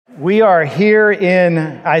We are here in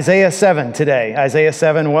Isaiah 7 today, Isaiah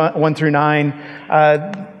 7, 1 through 9.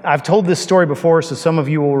 I've told this story before, so some of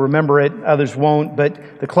you will remember it, others won't,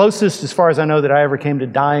 but the closest, as far as I know, that I ever came to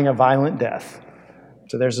dying a violent death.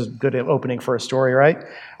 So there's a good opening for a story, right?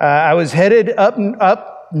 I was headed up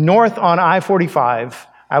north on I-45.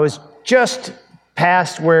 I was just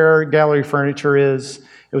past where Gallery Furniture is.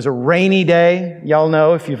 It was a rainy day. Y'all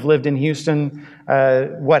know, if you've lived in Houston,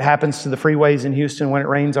 what happens to the freeways in Houston when it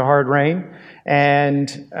rains a hard rain.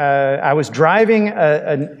 And I was driving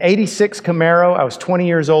an 86 Camaro. I was 20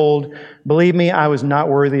 years old. Believe me, I was not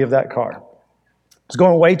worthy of that car. I was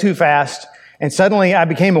going way too fast. And suddenly I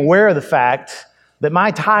became aware of the fact that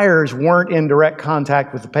my tires weren't in direct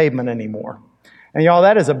contact with the pavement anymore. And y'all,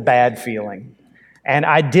 that is a bad feeling. And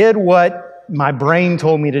I did what my brain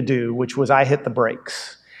told me to do, which was I hit the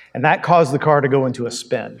brakes. And that caused the car to go into a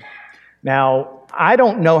spin. Now, I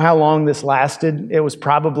don't know how long this lasted. It was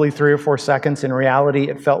probably 3 or 4 seconds. In reality,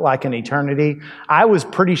 it felt like an eternity. I was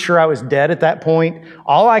pretty sure I was dead at that point.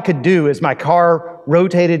 All I could do is my car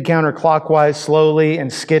rotated counterclockwise slowly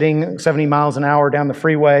and skidding 70 miles an hour down the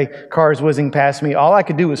freeway, cars whizzing past me. All I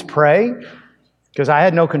could do was pray, because I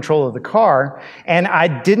had no control of the car. And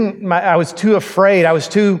I was too afraid, I was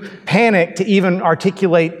too panicked to even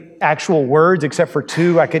articulate actual words except for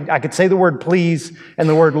two. I could say the word please and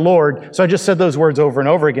the word Lord. So I just said those words over and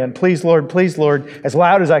over again. Please, Lord, as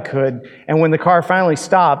loud as I could. And when the car finally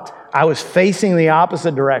stopped, I was facing the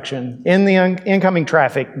opposite direction. In the incoming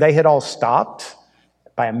traffic, they had all stopped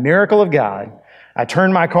by a miracle of God. I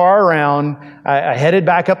turned my car around. I headed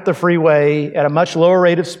back up the freeway at a much lower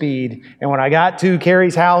rate of speed. And when I got to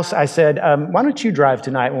Carrie's house, I said, why don't you drive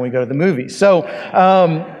tonight when we go to the movies? So,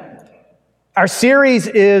 our series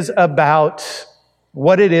is about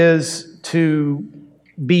what it is to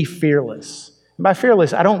be fearless. And by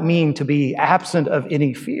fearless, I don't mean to be absent of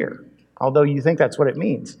any fear, although you think that's what it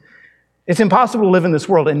means. It's impossible to live in this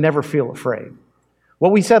world and never feel afraid.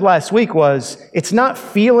 What we said last week was, it's not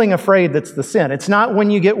feeling afraid that's the sin. It's not when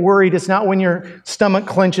you get worried. It's not when your stomach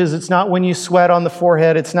clenches. It's not when you sweat on the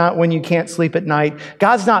forehead. It's not when you can't sleep at night.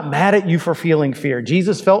 God's not mad at you for feeling fear.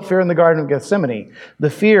 Jesus felt fear in the Garden of Gethsemane. The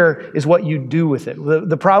fear is what you do with it.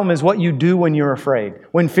 The problem is what you do when you're afraid,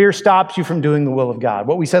 when fear stops you from doing the will of God.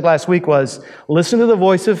 What we said last week was, listen to the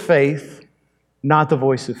voice of faith, not the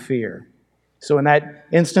voice of fear. So in that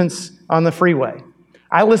instance on the freeway,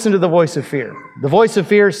 I listened to the voice of fear. The voice of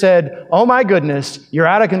fear said, oh my goodness, you're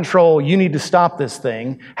out of control. You need to stop this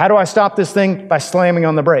thing. How do I stop this thing? By slamming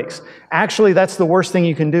on the brakes. Actually, that's the worst thing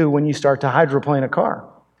you can do when you start to hydroplane a car.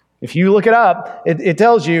 If you look it up, it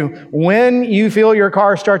tells you when you feel your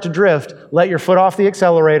car start to drift, let your foot off the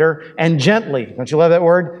accelerator and gently, don't you love that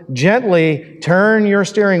word? Gently turn your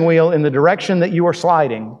steering wheel in the direction that you are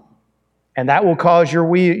sliding. And that will cause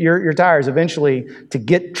your tires eventually to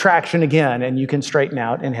get traction again, and you can straighten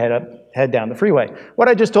out and head down the freeway. What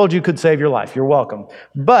I just told you could save your life. You're welcome.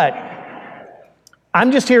 But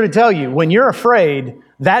I'm just here to tell you, when you're afraid,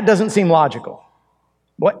 that doesn't seem logical.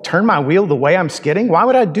 What? Turn my wheel the way I'm skidding? Why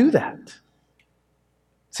would I do that?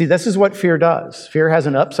 See, this is what fear does. Fear has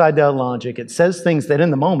an upside-down logic. It says things that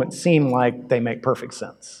in the moment seem like they make perfect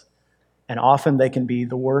sense. And often they can be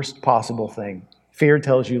the worst possible thing. Fear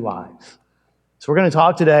tells you lies. So we're going to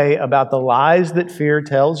talk today about the lies that fear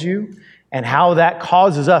tells you and how that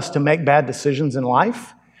causes us to make bad decisions in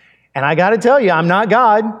life. And I got to tell you, I'm not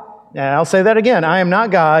God. And I'll say that again. I am not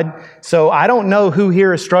God. So I don't know who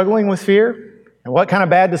here is struggling with fear and what kind of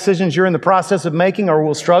bad decisions you're in the process of making or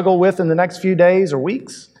will struggle with in the next few days or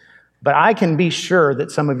weeks. But I can be sure that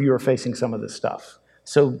some of you are facing some of this stuff.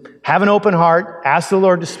 So have an open heart, ask the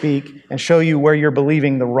Lord to speak, and show you where you're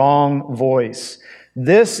believing the wrong voice.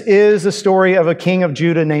 This is the story of a king of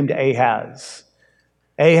Judah named Ahaz.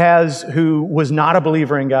 Ahaz, who was not a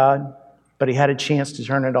believer in God, but he had a chance to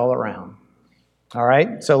turn it all around. All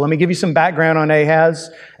right, so let me give you some background on Ahaz.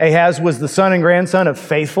 Ahaz was the son and grandson of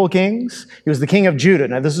faithful kings. He was the king of Judah.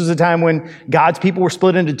 Now, this was a time when God's people were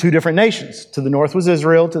split into two different nations. To the north was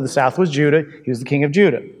Israel, to the south was Judah. He was the king of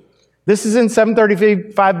Judah. This is in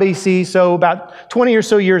 735 BC, so about 20 or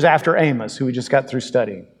so years after Amos, who we just got through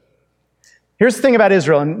studying. Here's the thing about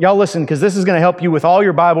Israel, and y'all listen, because this is going to help you with all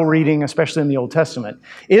your Bible reading, especially in the Old Testament.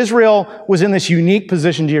 Israel was in this unique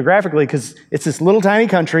position geographically because it's this little tiny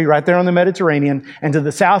country right there on the Mediterranean, and to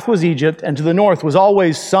the south was Egypt, and to the north was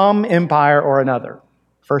always some empire or another.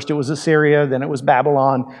 First it was Assyria, then it was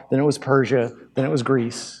Babylon, then it was Persia, then it was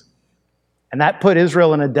Greece. And that put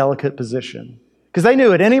Israel in a delicate position. Because they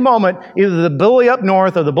knew at any moment, either the bully up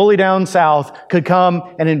north or the bully down south could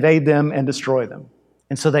come and invade them and destroy them.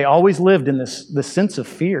 And so they always lived in this sense of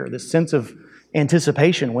fear, this sense of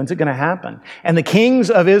anticipation. When's it going to happen? And the kings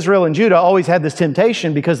of Israel and Judah always had this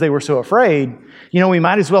temptation because they were so afraid. We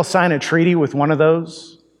might as well sign a treaty with one of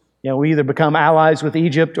those. We either become allies with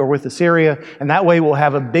Egypt or with Assyria, and that way we'll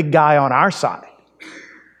have a big guy on our side.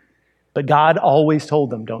 But God always told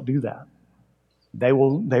them, don't do that. They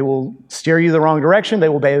will steer you the wrong direction. They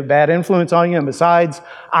will be a bad influence on you. And besides,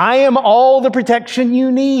 I am all the protection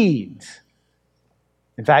you need.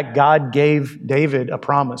 In fact, God gave David a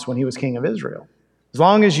promise when he was king of Israel. As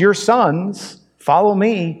long as your sons follow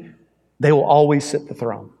me, they will always sit the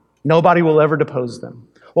throne. Nobody will ever depose them.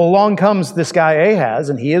 Well, along comes this guy Ahaz,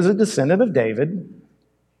 and he is a descendant of David.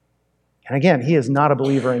 And again, he is not a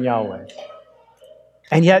believer in Yahweh.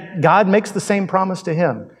 And yet, God makes the same promise to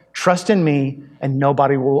him. Trust in me, and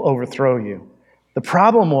nobody will overthrow you. The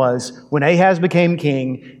problem was, when Ahaz became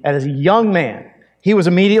king, as a young man, he was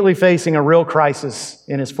immediately facing a real crisis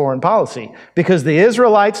in his foreign policy because the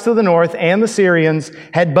Israelites to the north and the Syrians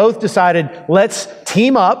had both decided, let's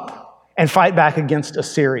team up and fight back against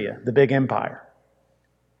Assyria, the big empire.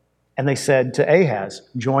 And they said to Ahaz,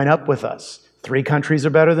 join up with us. 3 countries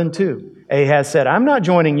are better than 2. Ahaz said, I'm not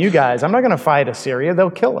joining you guys. I'm not going to fight Assyria.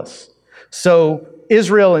 They'll kill us. So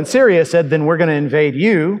Israel and Syria said, then we're going to invade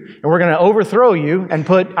you, and we're going to overthrow you and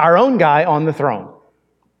put our own guy on the throne.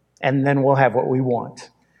 And then we'll have what we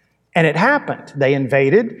want. And it happened. They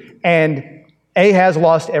invaded, and Ahaz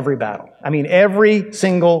lost every battle. Every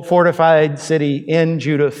single fortified city in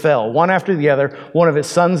Judah fell, one after the other. One of his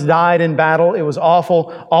sons died in battle. It was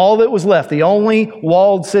awful. All that was left, the only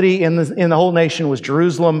walled city in the whole nation was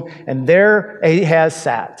Jerusalem, and there Ahaz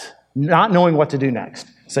sat, not knowing what to do next.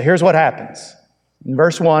 So here's what happens. In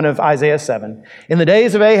verse 1 of Isaiah 7, in the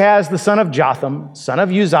days of Ahaz, the son of Jotham, son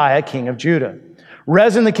of Uzziah, king of Judah,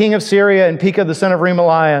 Rezin, the king of Syria, and Pekah, the son of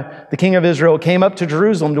Remaliah, the king of Israel, came up to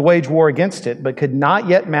Jerusalem to wage war against it, but could not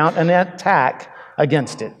yet mount an attack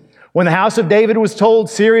against it. When the house of David was told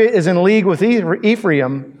Syria is in league with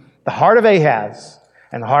Ephraim, the heart of Ahaz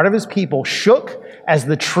and the heart of his people shook as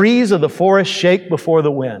the trees of the forest shake before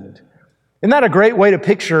the wind. Isn't that a great way to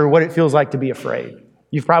picture what it feels like to be afraid?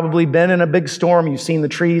 You've probably been in a big storm. You've seen the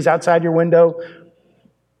trees outside your window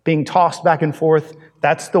being tossed back and forth.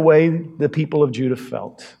 That's the way the people of Judah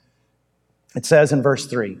felt. It says in verse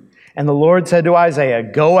 3, and the Lord said to Isaiah,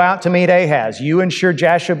 go out to meet Ahaz, you and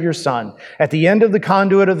Shir-Jashub your son, at the end of the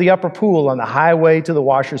conduit of the upper pool on the highway to the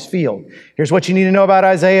washer's field. Here's what you need to know about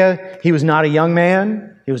Isaiah. He was not a young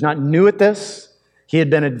man. He was not new at this. He had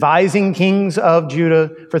been advising kings of Judah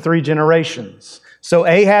for 3 generations. So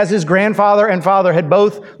Ahaz's grandfather and father had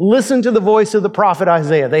both listened to the voice of the prophet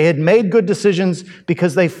Isaiah. They had made good decisions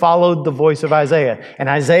because they followed the voice of Isaiah. And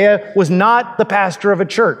Isaiah was not the pastor of a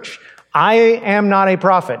church. I am not a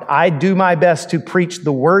prophet. I do my best to preach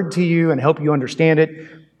the word to you and help you understand it.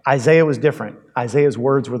 Isaiah was different. Isaiah's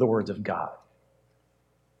words were the words of God.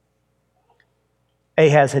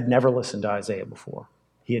 Ahaz had never listened to Isaiah before.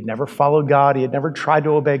 He had never followed God. He had never tried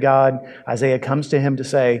to obey God. Isaiah comes to him to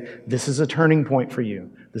say, this is a turning point for you.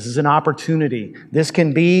 This is an opportunity. This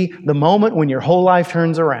can be the moment when your whole life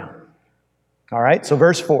turns around. All right, so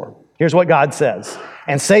verse 4. Here's what God says.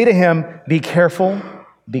 And say to him, be careful,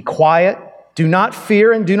 be quiet, do not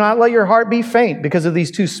fear, and do not let your heart be faint because of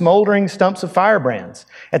these 2 smoldering stumps of firebrands,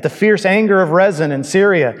 at the fierce anger of Rezin and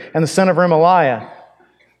Syria and the son of Remaliah.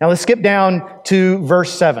 Now let's skip down to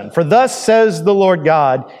verse 7. For thus says the Lord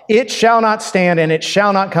God, it shall not stand and it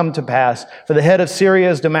shall not come to pass. For the head of Syria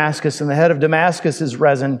is Damascus and the head of Damascus is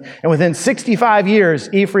Rezin. And within 65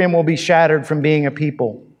 years, Ephraim will be shattered from being a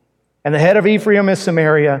people. And the head of Ephraim is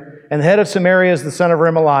Samaria, and the head of Samaria is the son of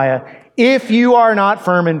Remaliah. If you are not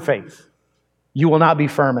firm in faith, you will not be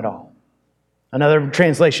firm at all. Another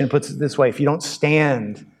translation puts it this way, if you don't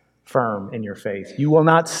stand firm in your faith, you will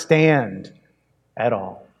not stand at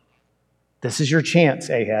all. This is your chance,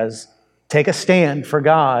 Ahaz. Take a stand for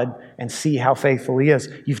God and see how faithful he is.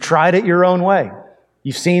 You've tried it your own way.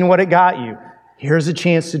 You've seen what it got you. Here's a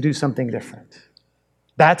chance to do something different.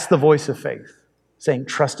 That's the voice of faith, saying,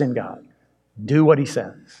 trust in God. Do what he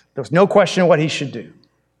says. There was no question of what he should do.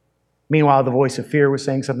 Meanwhile, the voice of fear was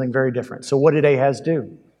saying something very different. So what did Ahaz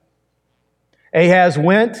do? Ahaz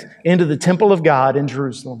went into the temple of God in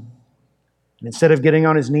Jerusalem. And instead of getting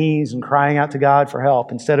on his knees and crying out to God for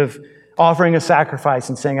help, instead of offering a sacrifice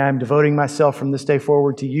and saying, I am devoting myself from this day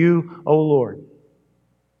forward to you, O Lord.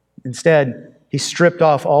 Instead, he stripped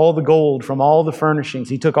off all the gold from all the furnishings.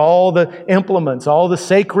 He took all the implements, all the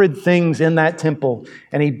sacred things in that temple,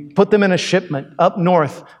 and he put them in a shipment up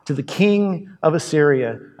north to the king of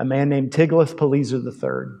Assyria, a man named Tiglath-Pileser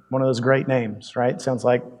III. One of those great names, right? Sounds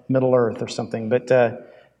like Middle Earth or something. But the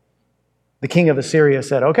king of Assyria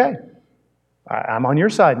said, okay, I'm on your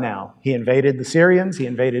side now. He invaded the Syrians. He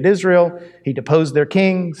invaded Israel. He deposed their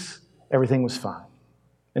kings. Everything was fine.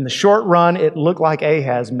 In the short run, it looked like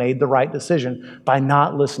Ahaz made the right decision by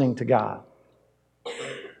not listening to God.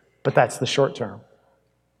 But that's the short term.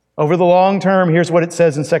 Over the long term, here's what it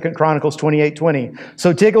says in 2 Chronicles 28:20.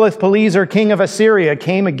 So Tiglath-Pileser, king of Assyria,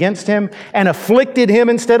 came against him and afflicted him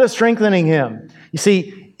instead of strengthening him. You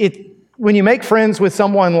see, when you make friends with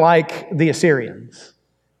someone like the Assyrians,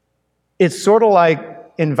 it's sort of like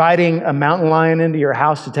inviting a mountain lion into your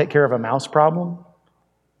house to take care of a mouse problem.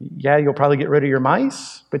 Yeah, you'll probably get rid of your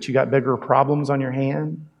mice, but you got bigger problems on your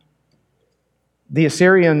hand. The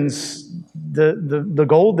Assyrians, the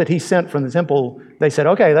gold that he sent from the temple, they said,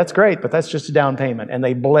 okay, that's great, but that's just a down payment. And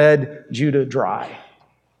they bled Judah dry.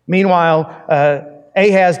 Meanwhile,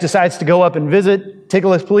 Ahaz decides to go up and visit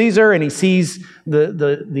Tiglath-Pileser, and he sees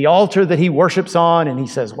the altar that he worships on, and he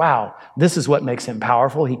says, wow, this is what makes him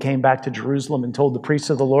powerful. He came back to Jerusalem and told the priests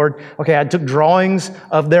of the Lord, okay, I took drawings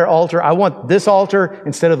of their altar. I want this altar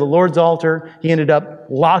instead of the Lord's altar. He ended up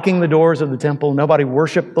locking the doors of the temple. Nobody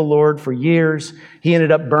worshiped the Lord for years. He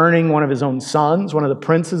ended up burning one of his own sons, one of the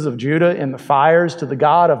princes of Judah, in the fires to the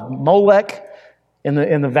god of Molech in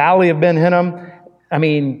the valley of Ben Hinnom. I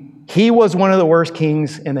mean, he was one of the worst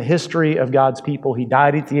kings in the history of God's people. He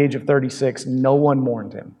died at the age of 36. No one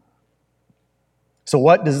mourned him. So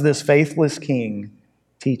what does this faithless king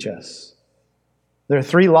teach us? There are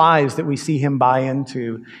 3 lies that we see him buy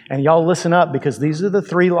into. And y'all listen up, because these are the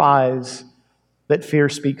 3 lies that fear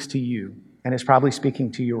speaks to you. And it's probably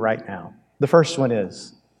speaking to you right now. The first one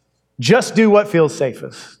is, just do what feels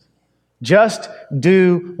safest. Just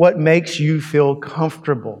do what makes you feel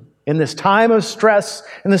comfortable. In this time of stress,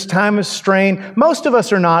 in this time of strain, most of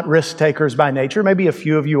us are not risk takers by nature. Maybe a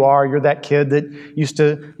few of you are. You're that kid that used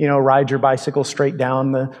to, ride your bicycle straight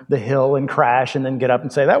down the hill and crash and then get up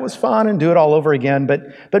and say, that was fun, and do it all over again.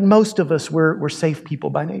 But most of us, we're safe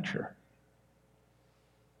people by nature.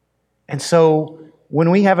 And so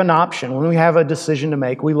when we have an option, when we have a decision to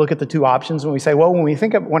make, we look at the 2 options and we say, well,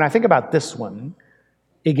 when I think about this one,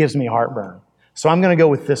 it gives me heartburn. So I'm going to go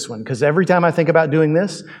with this one, because every time I think about doing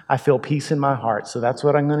this, I feel peace in my heart. So that's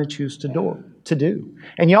what I'm going to choose to do.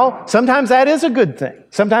 And y'all, sometimes that is a good thing.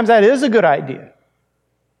 Sometimes that is a good idea.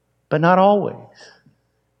 But not always.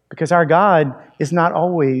 Because our God is not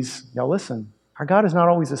always, y'all listen, our God is not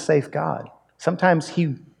always a safe God. Sometimes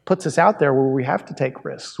He puts us out there where we have to take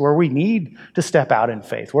risks, where we need to step out in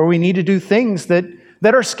faith, where we need to do things that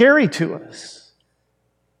are scary to us.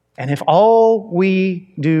 And if all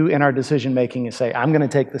we do in our decision making is say, I'm going to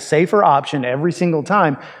take the safer option every single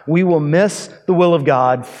time, we will miss the will of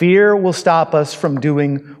God. Fear will stop us from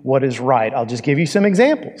doing what is right. I'll just give you some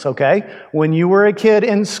examples, okay? When you were a kid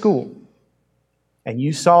in school and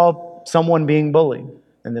you saw someone being bullied,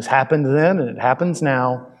 and this happened then and it happens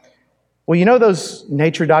now, well, you know those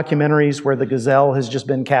nature documentaries where the gazelle has just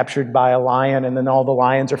been captured by a lion, and then all the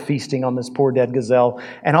lions are feasting on this poor dead gazelle,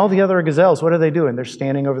 and all the other gazelles, what are they doing? They're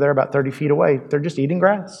standing over there about 30 feet away. They're just eating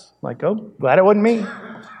grass. Like, oh, glad it wasn't me.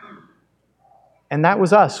 And that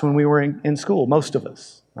was us when we were in school, most of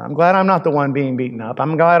us. I'm glad I'm not the one being beaten up.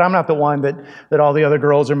 I'm glad I'm not the one that all the other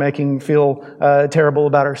girls are making feel terrible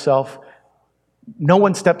about herself. No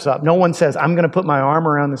one steps up. No one says, I'm going to put my arm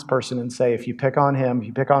around this person and say, if you pick on him, if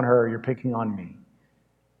you pick on her, you're picking on me.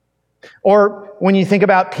 Or when you think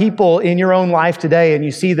about people in your own life today and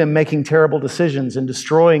you see them making terrible decisions and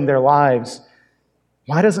destroying their lives,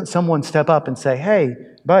 why doesn't someone step up and say, hey,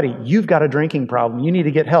 buddy, you've got a drinking problem. You need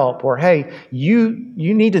to get help. Or, hey, you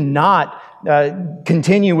need to not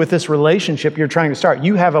continue with this relationship you're trying to start.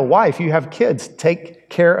 You have a wife. You have kids. Take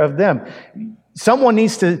care of them. Someone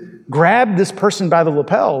needs to grab this person by the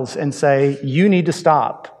lapels and say, you need to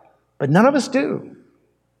stop. But none of us do,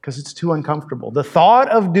 because it's too uncomfortable. The thought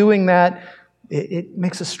of doing that, it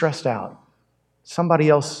makes us stressed out. Somebody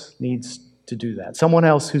else needs to do that. Someone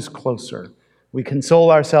else who's closer. We console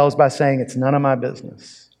ourselves by saying, it's none of my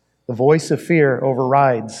business. The voice of fear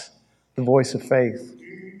overrides the voice of faith.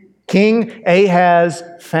 King Ahaz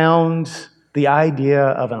found the idea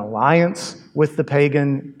of an alliance with the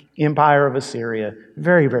pagan empire of Assyria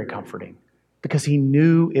very, very comforting, because he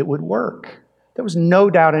knew it would work. There was no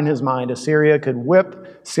doubt in his mind Assyria could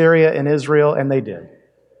whip Syria and Israel, and they did.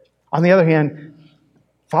 On the other hand,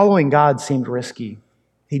 following God seemed risky.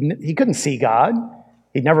 He couldn't see God.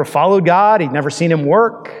 He'd never followed God. He'd never seen Him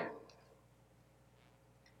work.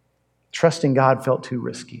 Trusting God felt too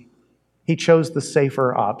risky. He chose the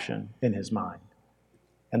safer option in his mind,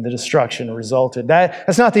 and the destruction resulted.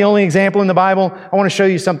 That's not the only example in the Bible. I want to show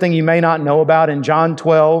you something you may not know about in John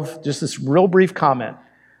 12, just this real brief comment.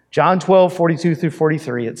 John 12, 42 through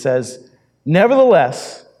 43, it says,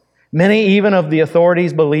 Nevertheless, many even of the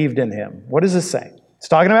authorities believed in him. What does this say? It's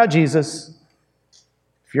talking about Jesus.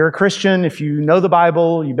 If you're a Christian, if you know the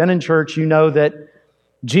Bible, you've been in church, you know that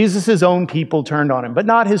Jesus' own people turned on him, but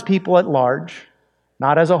not his people at large,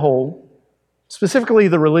 not as a whole, specifically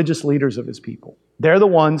the religious leaders of his people. They're the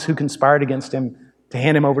ones who conspired against him to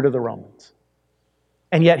hand him over to the Romans.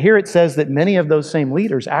 And yet here it says that many of those same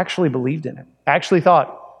leaders actually believed in him, actually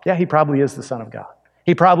thought, yeah, he probably is the Son of God.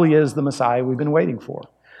 He probably is the Messiah we've been waiting for.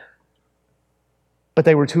 But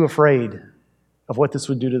they were too afraid of what this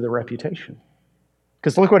would do to their reputation.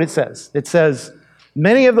 Because look what it says. It says,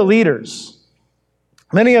 many of the leaders,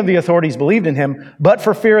 many of the authorities believed in him, but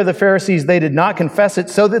for fear of the Pharisees, they did not confess it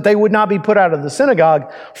so that they would not be put out of the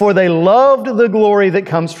synagogue, for they loved the glory that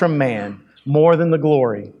comes from man more than the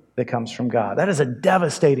glory that comes from God. That is a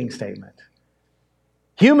devastating statement.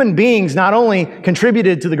 Human beings not only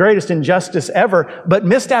contributed to the greatest injustice ever, but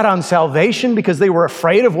missed out on salvation because they were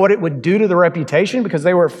afraid of what it would do to their reputation, because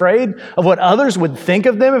they were afraid of what others would think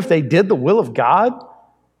of them if they did the will of God.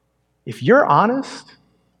 If you're honest,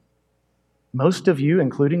 most of you,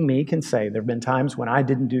 including me, can say there have been times when I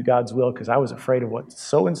didn't do God's will because I was afraid of what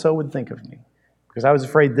so-and-so would think of me, because I was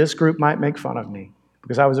afraid this group might make fun of me,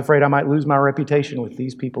 because I was afraid I might lose my reputation with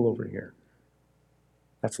these people over here.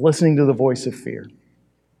 That's listening to the voice of fear.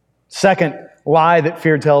 Second lie that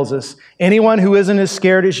fear tells us, anyone who isn't as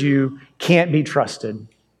scared as you can't be trusted.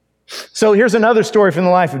 So here's another story from the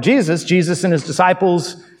life of Jesus. Jesus and his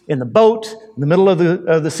disciples in the boat in the middle of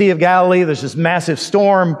the Sea of Galilee. There's this massive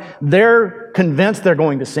storm. They're convinced they're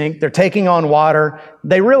going to sink. They're taking on water.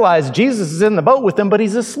 They realize Jesus is in the boat with them, but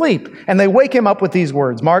he's asleep. And they wake him up with these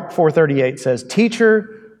words. Mark 4:38 says,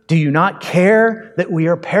 "Teacher, do you not care that we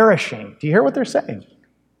are perishing?" Do you hear what they're saying?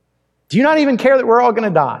 Do you not even care that we're all going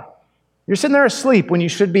to die? You're sitting there asleep when you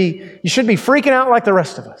should be freaking out like the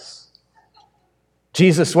rest of us.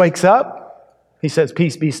 Jesus wakes up. He says,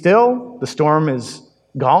 "Peace be still." The storm is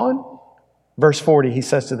gone. Verse 40, he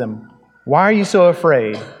says to them, "Why are you so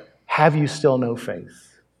afraid? Have you still no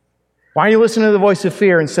faith?" Why are you listening to the voice of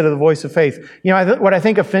fear instead of the voice of faith? You know, what I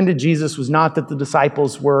think offended Jesus was not that the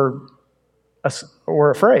disciples were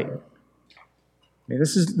afraid. I mean,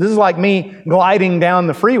 this is like me gliding down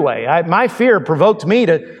the freeway. My fear provoked me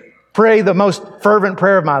to pray the most fervent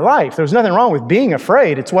prayer of my life. There was nothing wrong with being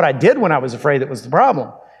afraid. It's what I did when I was afraid that was the problem.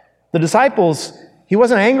 The disciples, he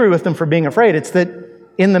wasn't angry with them for being afraid. It's that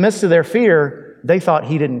in the midst of their fear, they thought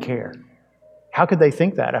he didn't care. How could they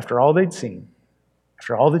think that after all they'd seen,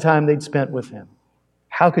 after all the time they'd spent with him?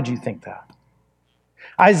 How could you think that?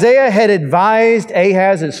 Isaiah had advised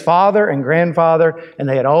Ahaz, his father and grandfather, and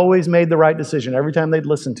they had always made the right decision every time they'd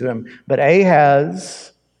listened to him. But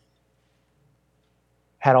Ahaz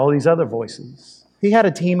had all these other voices. He had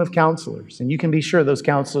a team of counselors, and you can be sure those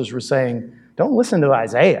counselors were saying, don't listen to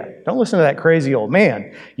Isaiah. Don't listen to that crazy old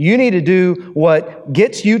man. You need to do what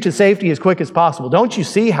gets you to safety as quick as possible. Don't you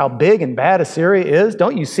see how big and bad Assyria is?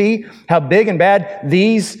 Don't you see how big and bad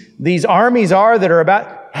these armies are that are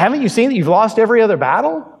about? Haven't you seen that you've lost every other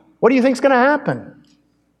battle? What do you think is going to happen?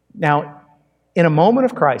 Now, in a moment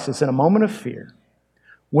of crisis, in a moment of fear,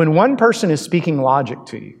 when one person is speaking logic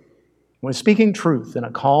to you, when speaking truth in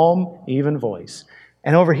a calm, even voice,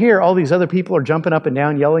 and over here, all these other people are jumping up and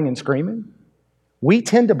down, yelling and screaming, we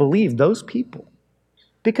tend to believe those people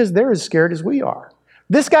because they're as scared as we are.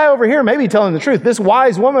 This guy over here may be telling the truth. This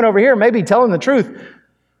wise woman over here may be telling the truth.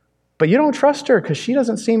 But you don't trust her because she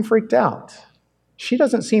doesn't seem freaked out. She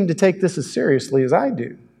doesn't seem to take this as seriously as I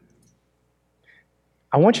do.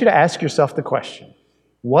 I want you to ask yourself the question,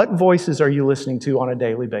 what voices are you listening to on a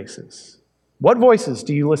daily basis? What voices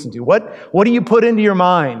do you listen to? What do you put into your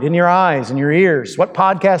mind, in your eyes, in your ears? What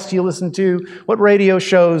podcasts do you listen to? What radio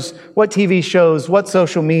shows? What TV shows? What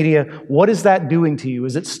social media? What is that doing to you?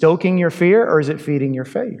 Is it stoking your fear or is it feeding your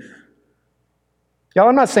faith? Y'all,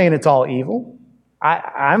 I'm not saying it's all evil.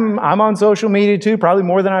 I'm on social media too, probably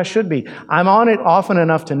more than I should be. I'm on it often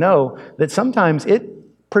enough to know that sometimes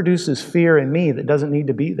it produces fear in me that doesn't need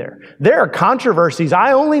to be there. There are controversies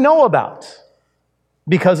I only know about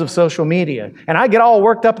because of social media. And I get all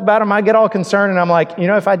worked up about them. I get all concerned and I'm like, you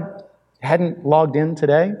know, if I hadn't logged in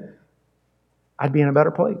today, I'd be in a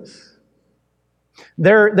better place.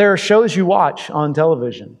 There are shows you watch on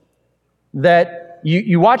television that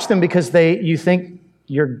you watch them because you think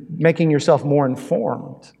you're making yourself more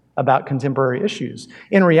informed about contemporary issues.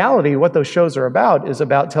 In reality, what those shows are about is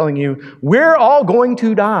about telling you, we're all going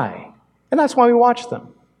to die. And that's why we watch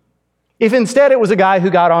them. If instead it was a guy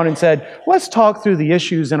who got on and said, let's talk through the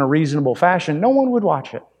issues in a reasonable fashion, no one would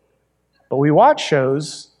watch it. But we watch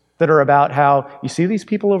shows that are about how, you see these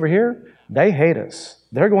people over here? They hate us.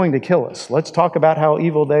 they're going to kill us. Let's talk about how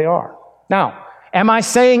evil they are. Now, am I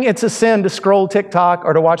saying it's a sin to scroll TikTok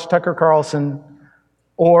or to watch Tucker Carlson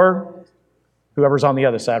or whoever's on the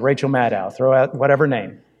other side, Rachel Maddow, throw out whatever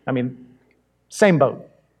name? I mean, same boat.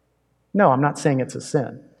 No, I'm not saying it's a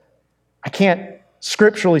sin. I can't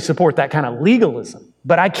scripturally support that kind of legalism,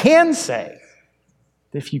 but I can say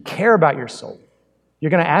that if you care about your soul,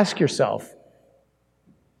 you're going to ask yourself,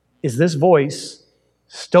 is this voice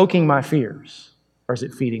stoking my fears or is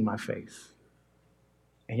it feeding my faith?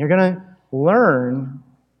 And you're going to learn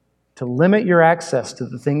to limit your access to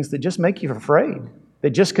the things that just make you afraid,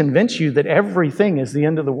 that just convince you that everything is the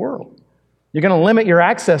end of the world. You're going to limit your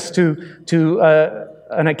access to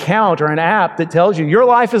an account or an app that tells you your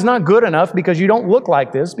life is not good enough because you don't look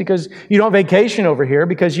like this, because you don't vacation over here,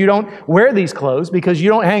 because you don't wear these clothes, because you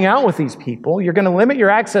don't hang out with these people. You're going to limit your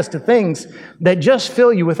access to things that just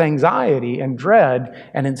fill you with anxiety and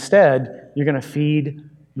dread, and instead, you're going to feed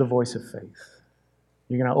the voice of faith.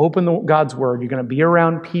 You're going to open God's Word. You're going to be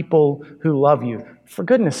around people who love you. For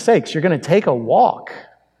goodness sakes, you're going to take a walk.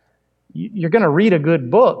 You're going to read a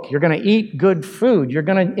good book. You're going to eat good food. You're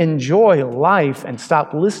going to enjoy life and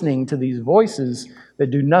stop listening to these voices that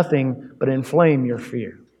do nothing but inflame your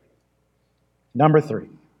fear. Number 3.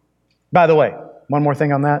 By the way, one more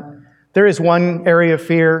thing on that. There is one area of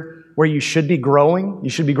fear where you should be growing. You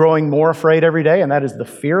should be growing more afraid every day, and that is the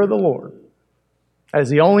fear of the Lord. That is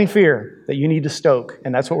the only fear that you need to stoke,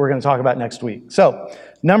 and that's what we're going to talk about next week. So,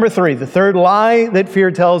 number 3, the third lie that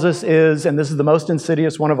fear tells us is, and this is the most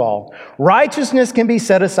insidious one of all, righteousness can be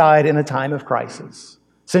set aside in a time of crisis.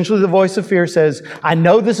 Essentially, the voice of fear says, I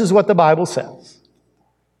know this is what the Bible says,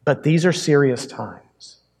 but these are serious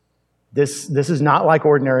times. This is not like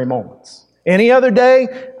ordinary moments. Any other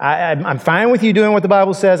day, I'm fine with you doing what the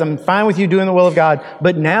Bible says. I'm fine with you doing the will of God,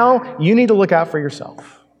 but now you need to look out for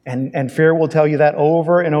yourself. And fear will tell you that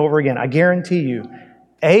over and over again. I guarantee you,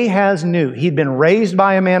 Ahaz knew. He'd been raised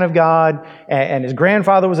by a man of God, and his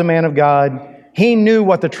grandfather was a man of God. He knew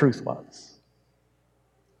what the truth was.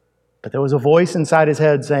 But there was a voice inside his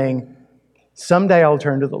head saying, someday I'll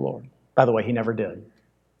turn to the Lord. By the way, he never did.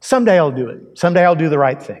 Someday I'll do it. Someday I'll do the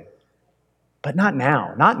right thing. But not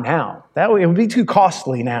now. Not now. It would be too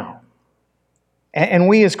costly now. And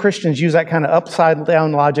we as Christians use that kind of upside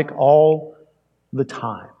down logic all the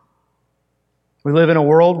time. We live in a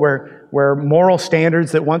world where moral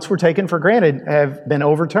standards that once were taken for granted have been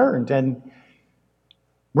overturned. And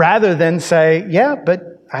rather than say, yeah,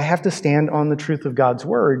 but I have to stand on the truth of God's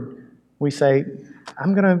Word, we say,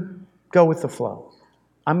 I'm going to go with the flow.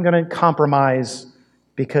 I'm going to compromise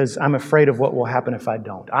because I'm afraid of what will happen if I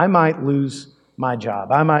don't. I might lose my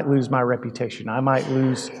job. I might lose my reputation. I might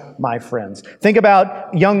lose my friends. Think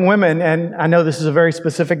about young women, and I know this is a very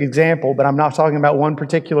specific example, but I'm not talking about one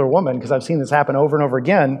particular woman because I've seen this happen over and over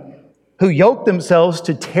again, who yoke themselves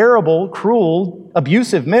to terrible, cruel,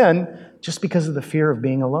 abusive men just because of the fear of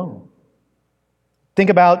being alone. Think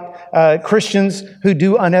about Christians who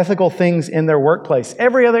do unethical things in their workplace.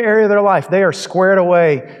 Every other area of their life, they are squared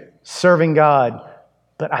away serving God.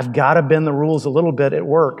 But I've got to bend the rules a little bit at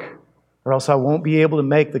work, or else I won't be able to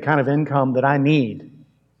make the kind of income that I need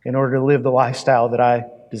in order to live the lifestyle that I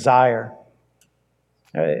desire.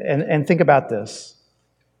 And think about this.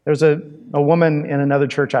 There's a woman in another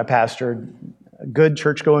church I pastored, a good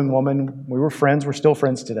church-going woman. We were friends. We're still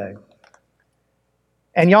friends today.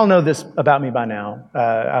 And y'all know this about me by now,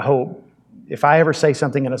 I hope. If I ever say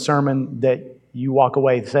something in a sermon that you walk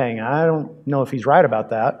away saying, I don't know if he's right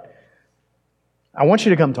about that, I want you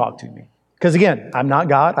to come talk to me. Because again, I'm not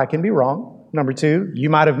God. I can be wrong. Number 2, you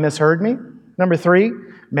might have misheard me. Number 3,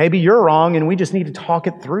 maybe you're wrong and we just need to talk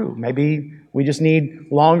it through. Maybe we just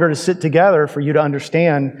need longer to sit together for you to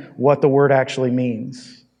understand what the word actually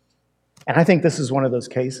means. And I think this is one of those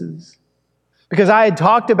cases. Because I had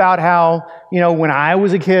talked about how, when I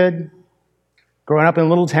was a kid, growing up in a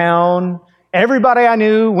little town, everybody I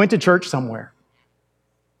knew went to church somewhere.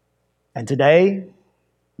 And today,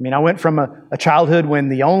 I went from a childhood when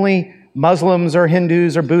the only Muslims or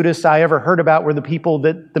Hindus or Buddhists I ever heard about were the people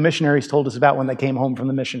that the missionaries told us about when they came home from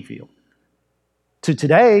the mission field. To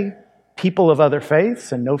today, people of other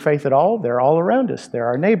faiths and no faith at all, they're all around us. They're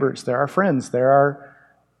our neighbors, they're our friends, they're our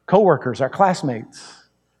coworkers, our classmates.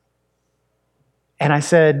 And I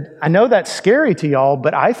said, I know that's scary to y'all,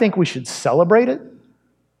 but I think we should celebrate it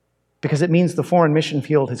because it means the foreign mission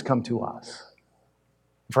field has come to us.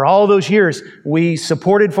 For all those years, we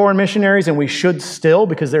supported foreign missionaries, and we should still,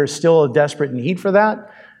 because there's still a desperate need for that.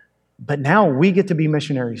 But now we get to be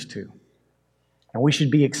missionaries too. And we should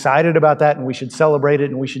be excited about that, and we should celebrate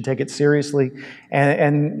it, and we should take it seriously.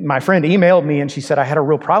 And my friend emailed me, and she said, I had a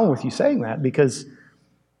real problem with you saying that, because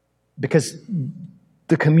because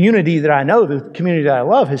the community that I know, the community that I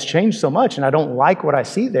love has changed so much, and I don't like what I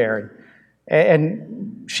see there.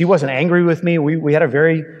 And she wasn't angry with me. We had a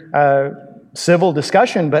very civil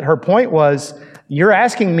discussion, but her point was, you're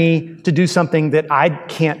asking me to do something that I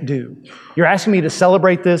can't do. You're asking me to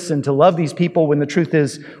celebrate this and to love these people, when the truth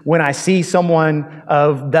is, when I see someone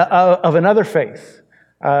of another faith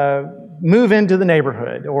move into the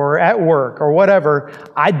neighborhood or at work or whatever,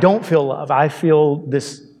 I don't feel love. I feel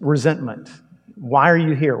this resentment. Why are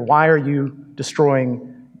you here? Why are you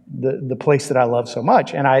destroying the place that I love so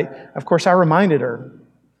much? And of course, I reminded her,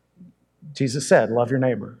 Jesus said, love your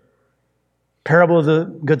neighbor. Parable of the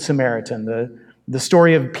Good Samaritan, the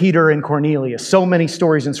story of Peter and Cornelius. So many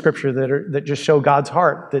stories in Scripture that just show God's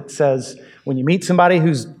heart, that says when you meet somebody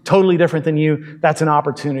who's totally different than you, that's an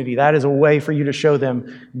opportunity. That is a way for you to show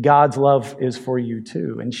them God's love is for you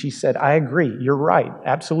too. And she said, I agree. You're right.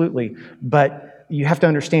 Absolutely. But you have to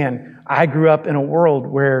understand, I grew up in a world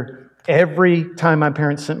where every time my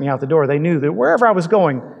parents sent me out the door, they knew that wherever I was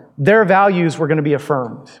going, their values were going to be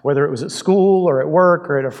affirmed. Whether it was at school or at work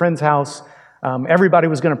or at a friend's house, everybody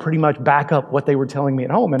was going to pretty much back up what they were telling me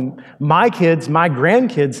at home. And my kids, my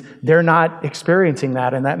grandkids, they're not experiencing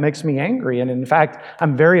that, and that makes me angry. And in fact,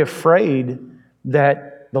 I'm very afraid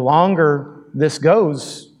that the longer this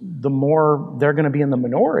goes, the more they're going to be in the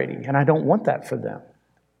minority, and I don't want that for them.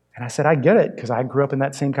 And I said, I get it, because I grew up in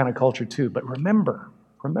that same kind of culture too. But remember,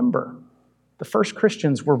 the first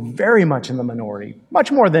Christians were very much in the minority,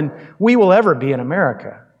 much more than we will ever be in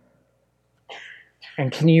America.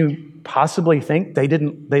 And can you possibly think they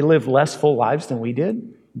lived less full lives than we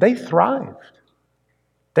did? They thrived.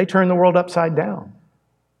 They turned the world upside down.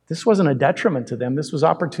 This wasn't a detriment to them. This was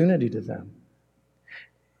opportunity to them.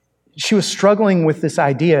 She was struggling with this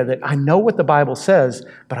idea that I know what the Bible says,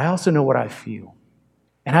 but I also know what I feel.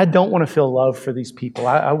 And I don't want to feel love for these people.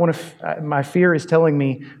 My fear is telling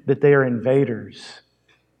me that they are invaders.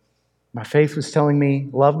 My faith was telling me,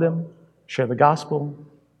 love them, share the gospel,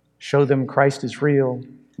 show them Christ is real.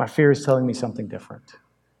 My fear is telling me something different.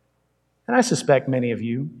 And I suspect many of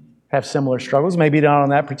you have similar struggles, maybe not on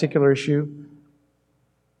that particular issue,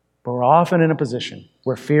 but we're often in a position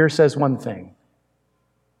where fear says one thing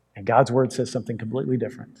and God's word says something completely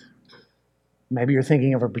different. Maybe you're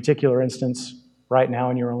thinking of a particular instance right now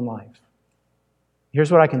in your own life.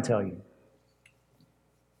 Here's what I can tell you.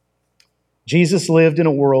 Jesus lived in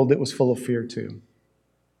a world that was full of fear too.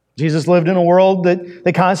 Jesus lived in a world that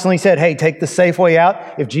they constantly said, hey, take the safe way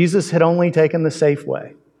out. If Jesus had only taken the safe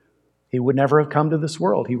way, he would never have come to this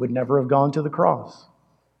world. He would never have gone to the cross.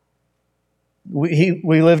 He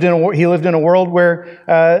lived in a world where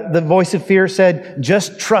the voice of fear said,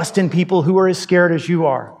 just trust in people who are as scared as you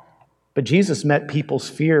are. But Jesus met people's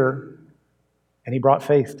fear and he brought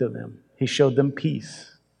faith to them. He showed them peace.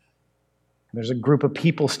 There's a group of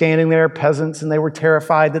people standing there, peasants, and they were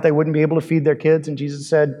terrified that they wouldn't be able to feed their kids. And Jesus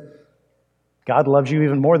said, God loves you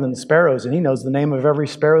even more than the sparrows, and he knows the name of every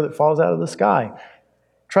sparrow that falls out of the sky.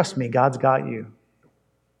 Trust me, God's got you.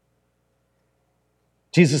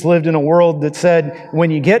 Jesus lived in a world that said,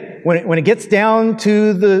 when it gets down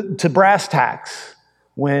to brass tacks,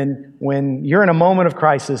 when you're in a moment of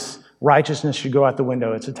crisis, righteousness should go out the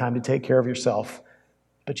window. It's a time to take care of yourself.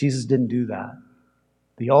 But Jesus didn't do that.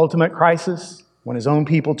 The ultimate crisis, when his own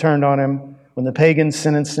people turned on him, when the pagans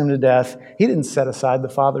sentenced him to death, he didn't set aside the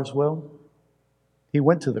Father's will. He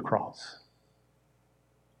went to the cross.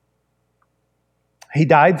 He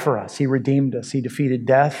died for us. He redeemed us. He defeated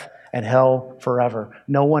death and hell forever.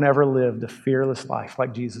 No one ever lived a fearless life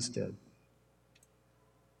like Jesus did.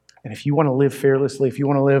 And if you want to live fearlessly, if you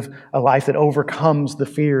want to live a life that overcomes the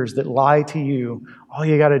fears that lie to you, all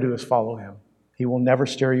you got to do is follow him. He will never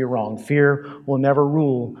steer you wrong. Fear will never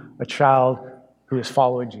rule a child who is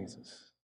following Jesus.